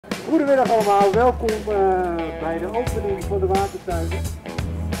Goedemiddag allemaal, welkom bij de opening van de Watertuinen.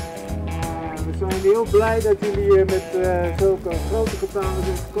 We zijn heel blij dat jullie met zulke grote getalen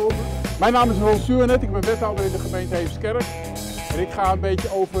zijn gekomen. Mijn naam is Watertuinen, ik ben wethouder in de gemeente Heemskerk. En ik ga een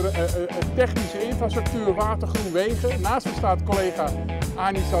beetje over technische infrastructuur, watergroen wegen. Naast me staat collega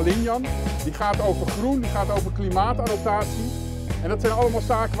Salinjan. Die gaat over groen, die gaat over klimaatadaptatie. En dat zijn allemaal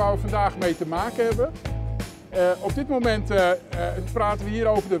zaken waar we vandaag mee te maken hebben. Op dit moment praten we hier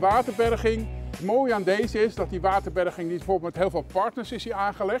over de waterberging. Het mooie aan deze is dat die waterberging die is bijvoorbeeld met heel veel partners is hier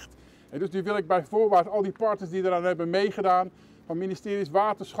aangelegd. En dus nu wil ik bij voorbaat al die partners die eraan hebben meegedaan, van ministeries,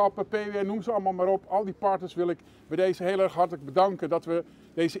 waterschappen, PWN, noem ze allemaal maar op. Al die partners wil ik bij deze heel erg hartelijk bedanken dat we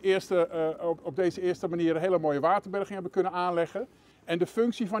op deze eerste manier een hele mooie waterberging hebben kunnen aanleggen. En de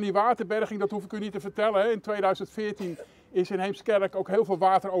functie van die waterberging, dat hoef ik u niet te vertellen. Hè. In 2014 is in Heemskerk ook heel veel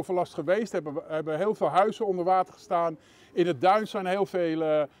wateroverlast geweest. Er hebben heel veel huizen onder water gestaan. In het duin zijn heel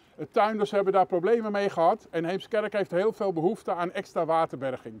veel tuinders hebben daar problemen mee gehad. En Heemskerk heeft heel veel behoefte aan extra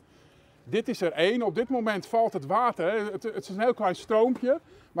waterberging. Dit is er één. Op dit moment valt het water. Hè. Het is een heel klein stroompje.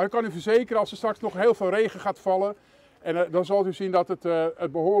 Maar ik kan u verzekeren als er straks nog heel veel regen gaat vallen. En dan zult u zien dat het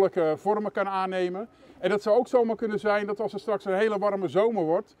behoorlijke vormen kan aannemen. En dat zou ook zomaar kunnen zijn dat als er straks een hele warme zomer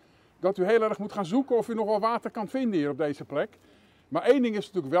wordt, dat u heel erg moet gaan zoeken of u nog wel water kan vinden hier op deze plek. Maar één ding is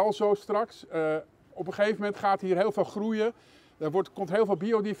natuurlijk wel zo straks. Op een gegeven moment gaat hier heel veel groeien. Komt heel veel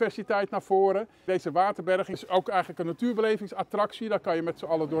biodiversiteit naar voren. Deze waterberging is ook eigenlijk een natuurbelevingsattractie. Daar kan je met z'n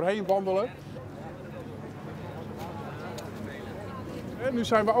allen doorheen wandelen. En nu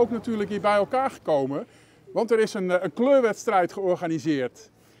zijn we ook natuurlijk hier bij elkaar gekomen. Want er is een kleurwedstrijd georganiseerd.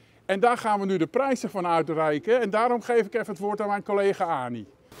 En daar gaan we nu de prijzen van uitreiken. En daarom geef ik even het woord aan mijn collega Ani.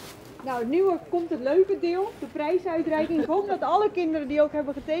 Nou, nu komt het leuke deel, de prijsuitreiking. Ik hoop dat alle kinderen die ook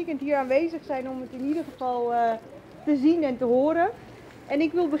hebben getekend hier aanwezig zijn om het in ieder geval te zien en te horen. En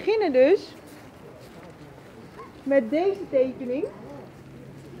ik wil beginnen dus met deze tekening.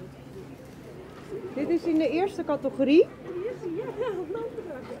 Dit is in de eerste categorie.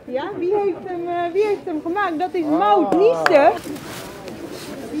 Ja, wie heeft hem gemaakt? Dat is Maud Nieste.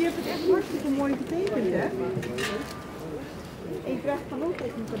 Die heeft het echt hartstikke mooi getekend, hè? En je krijgt van ook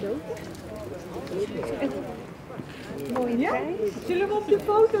even een cadeautje. Mooi, hè? Zullen we op de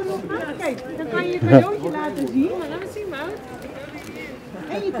foto nog gaan? Kijk, dan kan je je cadeautje laten zien. Maar laat me zien, Maud.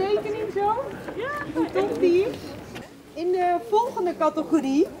 En je tekening zo. Ja. Hoe tof die is. In de volgende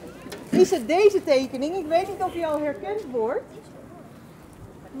categorie is het deze tekening. Ik weet niet of die al herkend wordt.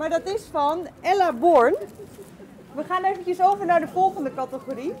 Maar dat is van Ella Born. We gaan eventjes over naar de volgende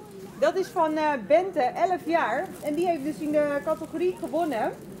categorie. Dat is van Bente, 11 jaar. En die heeft dus in de categorie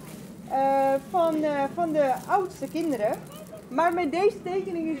gewonnen van de oudste kinderen. Maar met deze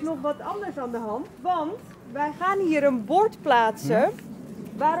tekening is nog wat anders aan de hand. Want wij gaan hier een bord plaatsen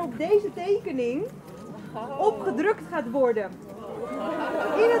waarop deze tekening opgedrukt gaat worden.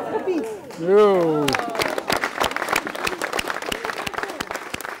 In het gebied. Yo.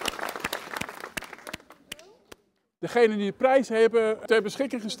 Degenen die de prijs hebben ter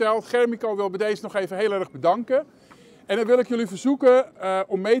beschikking gesteld, Germico wil bij deze nog even heel erg bedanken. En dan wil ik jullie verzoeken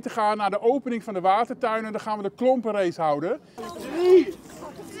om mee te gaan naar de opening van de Watertuinen. Dan gaan we de klompenrace houden. 3, 2,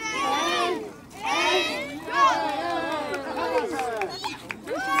 1, go!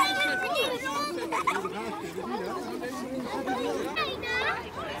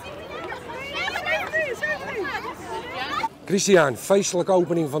 Christian, feestelijke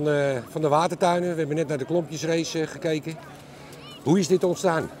opening van de Watertuinen. We hebben net naar de klompjesrace gekeken. Hoe is dit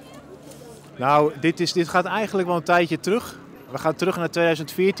ontstaan? Nou, dit gaat eigenlijk wel een tijdje terug. We gaan terug naar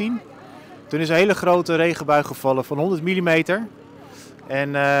 2014. Toen is een hele grote regenbui gevallen van 100 mm.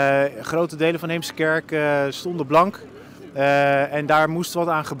 En grote delen van Heemskerk stonden blank. En daar moest wat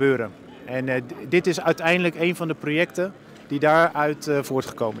aan gebeuren. En dit is uiteindelijk een van de projecten die daaruit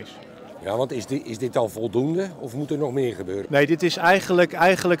voortgekomen is. Ja, want is dit al voldoende of moet er nog meer gebeuren? Nee, dit is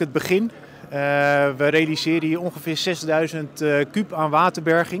eigenlijk het begin. We realiseren hier ongeveer 6000 kuub aan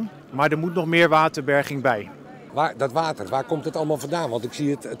waterberging. Maar er moet nog meer waterberging bij. Dat water, waar komt het allemaal vandaan? Want ik zie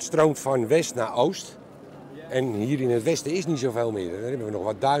het stroomt van west naar oost. En hier in het westen is niet zoveel meer. Dan hebben we nog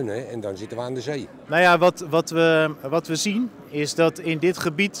wat duinen en dan zitten we aan de zee. Nou ja, wat we zien is dat in dit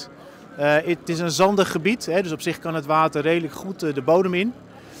gebied, het is een zandig gebied. Dus op zich kan het water redelijk goed de bodem in.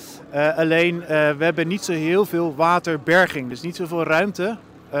 Alleen we hebben niet zo heel veel waterberging. Dus niet zoveel ruimte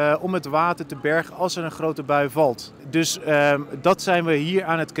om het water te bergen als er een grote bui valt. Dus dat zijn we hier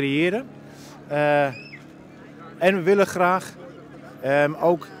aan het creëren. En we willen graag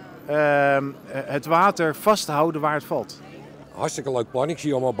ook het water vasthouden waar het valt. Hartstikke leuk plan. Ik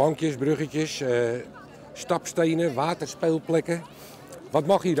zie allemaal bankjes, bruggetjes, stapstenen, waterspeelplekken. Wat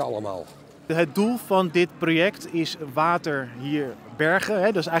mag hier allemaal? Het doel van dit project is water hier bergen. Dat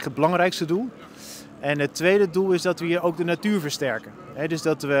is eigenlijk het belangrijkste doel. En het tweede doel is dat we hier ook de natuur versterken. Dus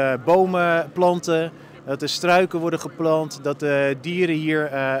dat we bomen planten, dat er struiken worden geplant, dat de dieren hier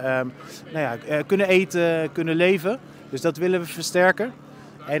kunnen eten, kunnen leven. Dus dat willen we versterken.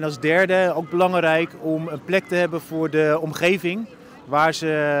 En als derde, ook belangrijk om een plek te hebben voor de omgeving. Waar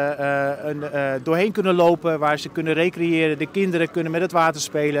ze doorheen kunnen lopen, waar ze kunnen recreëren. De kinderen kunnen met het water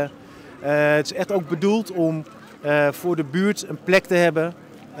spelen. Het is echt ook bedoeld om voor de buurt een plek te hebben.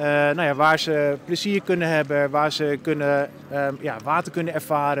 Waar ze plezier kunnen hebben, waar ze water kunnen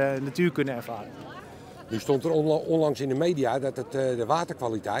ervaren, natuur kunnen ervaren. Nu stond er onlangs in de media dat de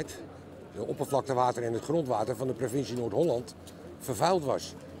waterkwaliteit, de oppervlaktewater en het grondwater van de provincie Noord-Holland vervuild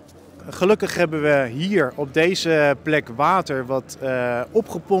was. Gelukkig hebben we hier op deze plek water wat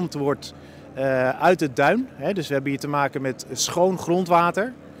opgepompt wordt uit het duin. Dus we hebben hier te maken met schoon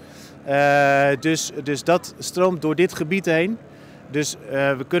grondwater. Dus dat stroomt door dit gebied heen. Dus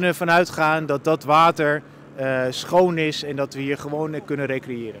we kunnen ervan uitgaan dat dat water schoon is en dat we hier gewoon kunnen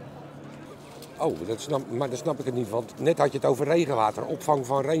recreëren. Oh, maar dat snap ik het niet, want net had je het over regenwater, opvang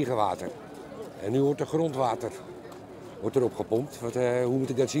van regenwater. En nu wordt er grondwater erop gepompt. Hoe moet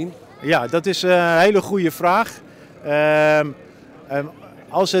ik dat zien? Ja, dat is een hele goede vraag.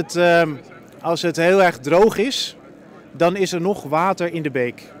 Als het heel erg droog is, dan is er nog water in de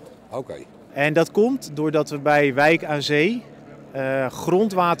beek. Oké. En dat komt doordat we bij Wijk aan Zee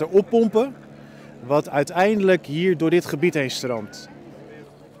grondwater oppompen, wat uiteindelijk hier door dit gebied heen stroomt.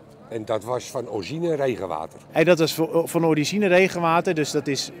 En dat was van origine regenwater? En dat is van origine regenwater, dus dat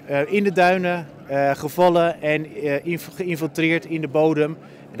is in de duinen gevallen en geïnfiltreerd in de bodem.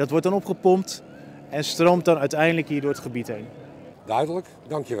 En dat wordt dan opgepompt en stroomt dan uiteindelijk hier door het gebied heen. Duidelijk,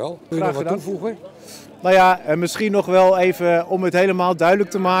 dankjewel. Kun je nog wat toevoegen? Nou ja, misschien nog wel even om het helemaal duidelijk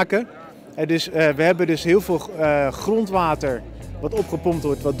te maken. We hebben dus heel veel grondwater wat opgepompt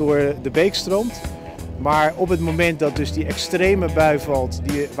wordt, wat door de beek stroomt. Maar op het moment dat dus die extreme bui valt,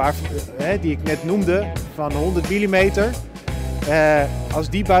 die ik net noemde, van 100 mm. Als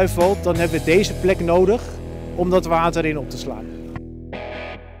die bui valt, dan hebben we deze plek nodig om dat water in op te slaan.